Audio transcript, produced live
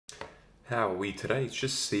How are we today? It's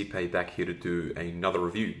just CPay back here to do another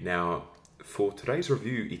review. Now, for today's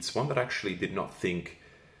review, it's one that I actually did not think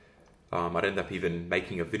I'd end up even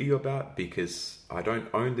making a video about because I don't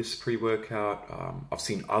own this pre-workout. I've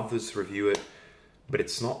seen others review it, but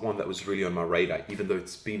it's not one that was really on my radar, even though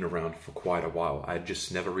it's been around for quite a while. I had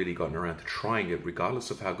just never really gotten around to trying it, regardless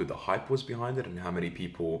of how good the hype was behind it and how many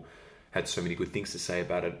people had so many good things to say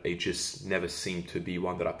about it. It just never seemed to be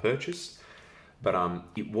one that I purchased. But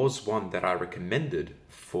it was one that I recommended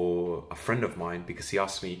for a friend of mine because he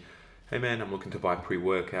asked me, hey man, I'm looking to buy a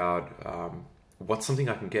pre-workout. What's something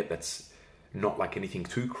I can get that's not like anything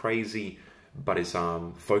too crazy, but is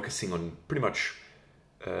focusing on pretty much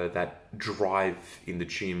that drive in the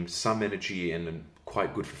gym, some energy, and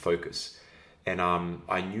quite good for focus. And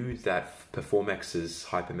I knew that Perfomax's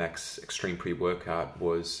Hypermax Extreme pre-workout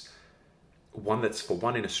was one that's, for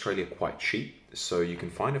one, in Australia quite cheap. So you can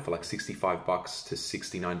find it for like $65 to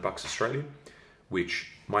 $69 Australian,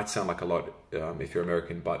 which might sound like a lot if you're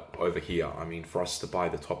American, but over here, I mean, for us to buy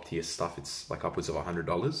the top tier stuff, it's like upwards of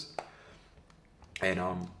 $100. And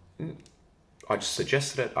I just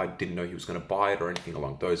suggested it. I didn't know he was going to buy it or anything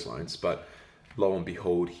along those lines, but lo and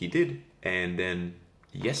behold, he did. And then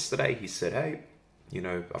yesterday he said, hey, you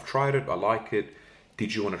know, I've tried it, I like it.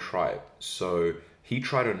 Did you want to try it? So he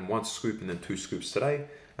tried it in 1 scoop and then 2 scoops today.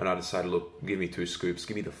 And I decided, look, give me 2 scoops,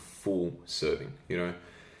 give me the full serving, you know.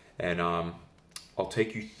 And I'll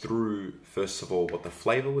take you through, first of all, what the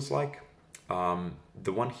flavor was like.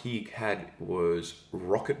 The one he had was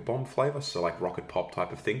rocket bomb flavor, so like rocket pop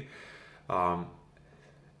type of thing.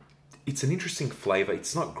 It's an interesting flavor.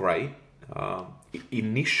 It's not great. It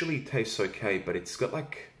initially tastes okay, but it's got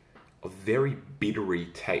like a very bittery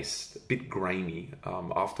taste, a bit grainy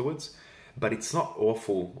afterwards. But it's not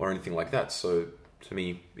awful or anything like that. So to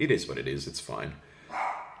me, it is what it is. It's fine.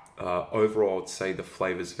 Overall, I'd say the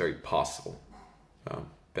flavor is very passable.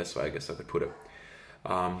 Best way I guess I could put it.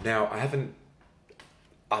 Now,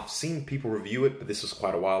 I've seen people review it, but this was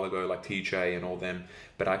quite a while ago, like TJ and all them,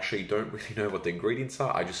 but I actually don't really know what the ingredients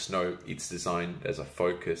are. I just know it's designed as a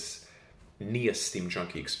focus, near Stim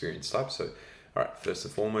Junkie experience type. So, all right, first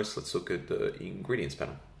and foremost, let's look at the ingredients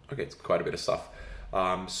panel. Okay, it's quite a bit of stuff.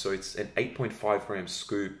 So it's an 8.5 gram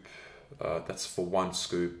scoop. That's for 1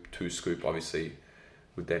 scoop. 2 scoop, obviously,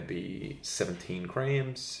 would then be 17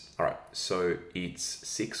 grams. All right, so it's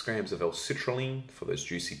 6 grams of L-citrulline for those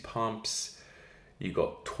juicy pumps. You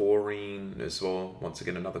got taurine as well. Once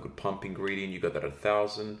again, another good pump ingredient. You got that at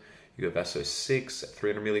 1,000. You got Vaso-6 at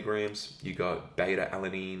 300 milligrams. You got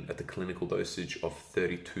beta-alanine at the clinical dosage of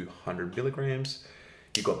 3,200 milligrams.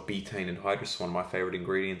 You got betaine anhydrous, one of my favorite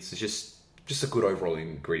ingredients. It's just a good overall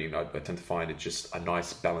ingredient. I tend to find it just a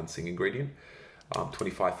nice balancing ingredient.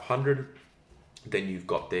 2,500. Then you've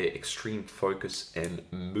got their extreme focus and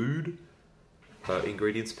mood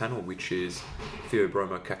ingredients panel, which is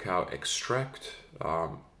theobroma cacao extract.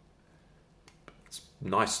 It's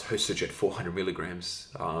nice dosage at 400 milligrams.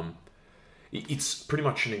 It's pretty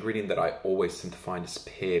much an ingredient that I always tend to find is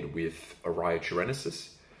paired with Araya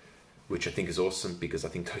genesis, which I think is awesome because I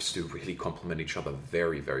think those two really complement each other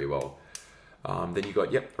very, very well. Then you got,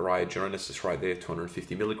 Araya genesis right there,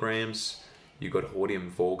 250 milligrams. You got Hordeum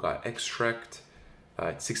vulgar extract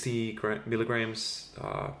at 60 milligrams.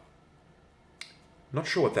 Not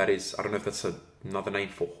sure what that is. I don't know if that's another name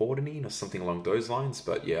for hordenine or something along those lines,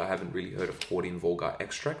 but yeah, I haven't really heard of Hordeum vulgar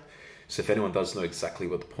extract. So if anyone does know exactly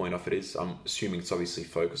what the point of it is, I'm assuming it's obviously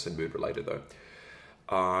focus and mood related though.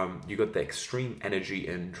 You got the extreme energy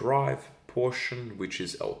and drive portion, which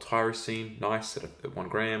is L-tyrosine, nice at 1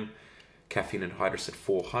 gram. Caffeine anhydrous at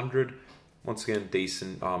 400. Once again,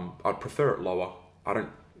 decent. I'd prefer it lower.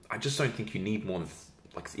 I just don't think you need more than,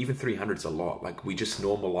 like, even 300 is a lot. Like, we just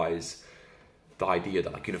normalize the idea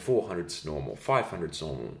that, like, you know, 400 is normal, 500 is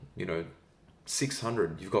normal, you know,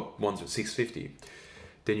 600, you've got ones with 650.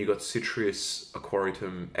 Then you got citrus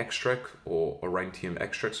aquarium extract, or aurantium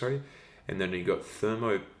extract, sorry. And then you got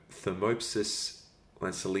Thermopsis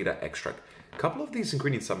lanceolata extract. A couple of these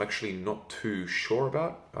ingredients I'm actually not too sure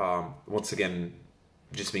about. Once again,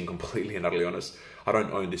 just being completely and utterly honest, I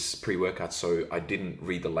don't own this pre-workout, so I didn't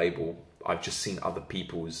read the label. I've just seen other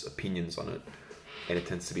people's opinions on it, and it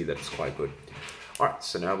tends to be that it's quite good. All right,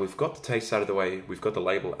 so now we've got the taste out of the way, we've got the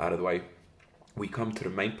label out of the way. We come to the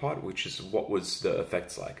main part, which is what was the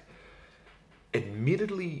effects like.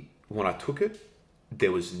 Admittedly, when I took it,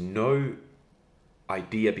 there was no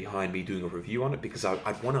idea behind me doing a review on it because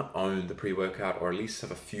I'd want to own the pre-workout or at least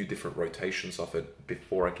have a few different rotations of it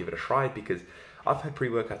before I give it a try, because I've had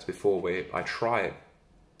pre-workouts before where I try it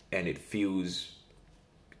and it feels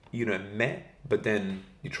meh, but then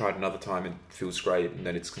you try it another time and it feels great, and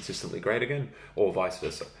then it's consistently great again, or vice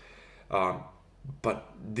versa. But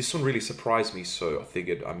this one really surprised me, so I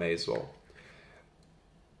figured I may as well.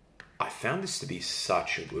 I found this to be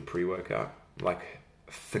such a good pre-workout, like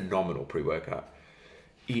phenomenal pre-workout.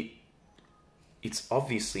 It's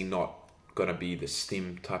obviously not going to be the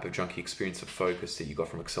stim type of junkie experience of focus that you got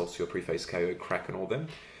from Excelsior, Prephase KO, Crack and all them,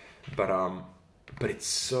 but it's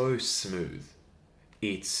so smooth.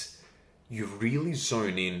 You really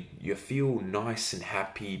zone in, you feel nice and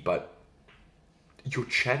happy, but you're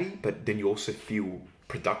chatty, but then you also feel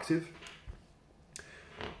productive.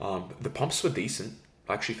 The pumps were decent.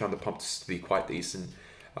 I actually found the pumps to be quite decent.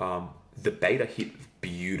 The beta hit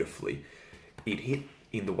beautifully. It hit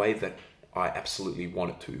in the way that I absolutely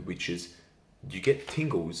want it to, which is you get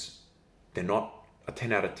tingles. They're not a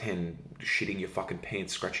 10 out of 10 shitting your fucking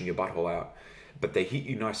pants, scratching your butthole out, but they hit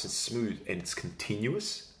you nice and smooth, and it's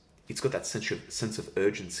continuous. It's got that sense of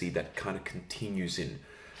urgency that kind of continues in.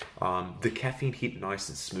 The caffeine hit nice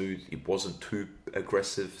and smooth. It wasn't too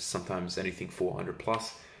aggressive. Sometimes anything 400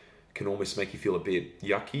 plus can almost make you feel a bit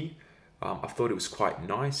yucky. I thought it was quite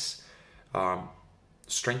nice.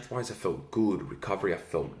 Strength-wise, I felt good. Recovery, I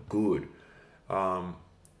felt good.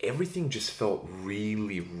 Everything just felt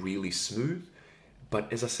really, really smooth.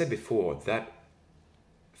 But as I said before, that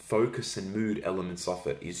focus and mood elements of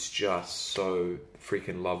it is just so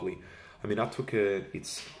freaking lovely. I mean,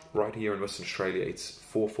 it's right here in Western Australia, it's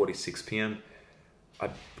 4:46 p.m. I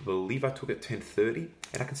believe I took it 10:30,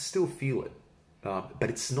 and I can still feel it. But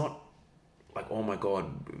it's not like, oh my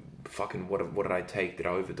God, fucking what did I take? Did I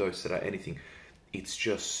overdose? Did I anything? It's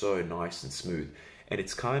just so nice and smooth. And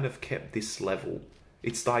it's kind of kept this level.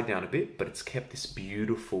 It's died down a bit, but it's kept this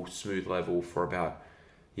beautiful, smooth level for about,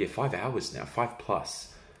 5 hours now, 5+.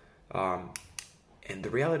 And the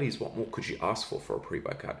reality is, what more could you ask for a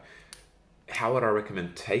pre-workout? How would I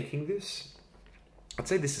recommend taking this? I'd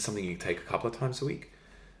say this is something you can take a couple of times a week.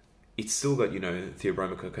 It's still got,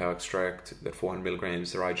 theobroma cacao extract, that 400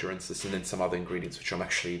 milligrams, the igerensis, and then some other ingredients, which I'm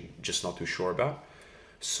actually just not too sure about.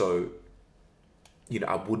 So,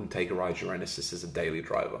 I wouldn't take a igerensis as a daily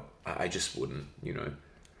driver. I just wouldn't,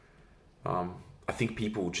 I think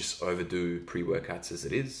people just overdo pre-workouts as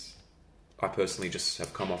it is. I personally just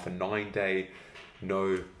have come off a 9-day,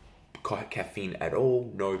 no caffeine at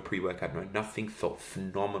all, no pre-workout, no nothing. Felt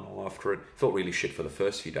phenomenal after it. Felt really shit for the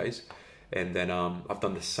first few days. And then I've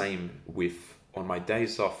done the same on my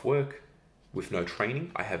days off work with no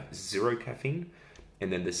training. I have 0 caffeine.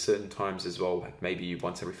 And then there's certain times as well, like maybe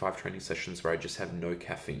once every 5 training sessions, where I just have no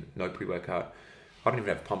caffeine, no pre-workout. I don't even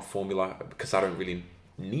have pump formula because I don't really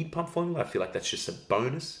need pump formula. I feel like that's just a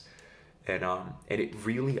bonus. And it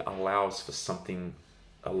really allows for something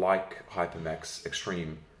like Hypermax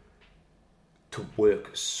Extreme to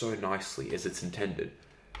work so nicely as it's intended.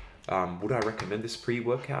 Would I recommend this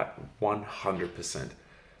pre-workout? 100%.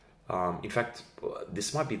 In fact,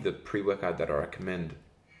 this might be the pre-workout that I recommend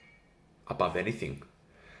above anything,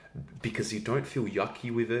 because you don't feel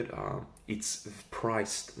yucky with it. It's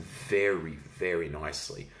priced very, very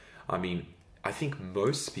nicely. I mean, I think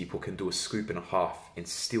most people can do a scoop and a half and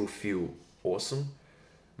still feel awesome,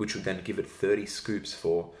 which would then give it 30 scoops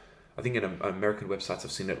for, I think in American websites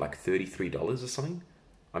I've seen it like $33 or something.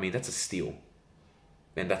 I mean, that's a steal.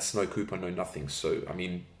 And that's no coupon, no nothing. So, I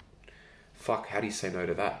mean, fuck, how do you say no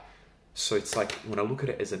to that? So it's like, when I look at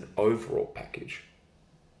it as an overall package,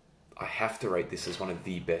 I have to rate this as one of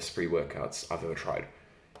the best pre-workouts I've ever tried.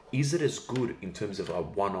 Is it as good in terms of a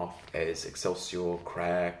one-off as Excelsior,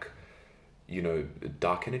 Crack,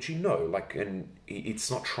 Dark Energy? No, and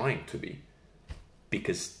it's not trying to be,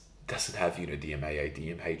 because it doesn't have, DMAA,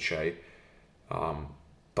 DMHA,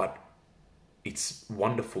 but it's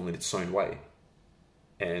wonderful in its own way.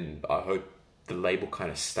 And I hope the label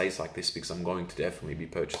kind of stays like this, because I'm going to definitely be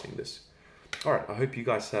purchasing this. All right, I hope you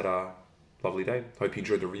guys had a lovely day. Hope you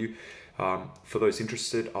enjoyed the review. For those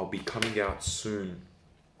interested, I'll be coming out soon.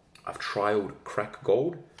 I've trialed Crack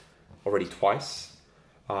Gold already twice.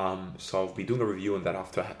 So I'll be doing a review on that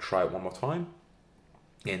after I try it one more time.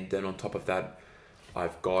 And then on top of that,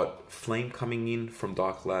 I've got Flame coming in from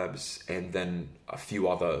Dark Labs, and then a few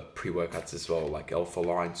other pre-workouts as well, like Alpha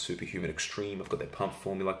Line, Superhuman Extreme. I've got their pump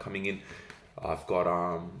formula coming in. I've got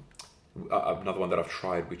another one that I've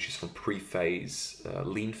tried, which is from Prephase,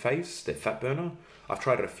 Lean Phase, their fat burner. I've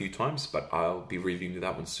tried it a few times, but I'll be reviewing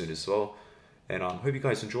that one soon as well. And I hope you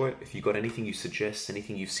guys enjoy it. If you've got anything you suggest,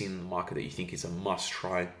 anything you've seen in the market that you think is a must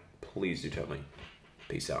try, please do tell me.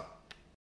 Peace out.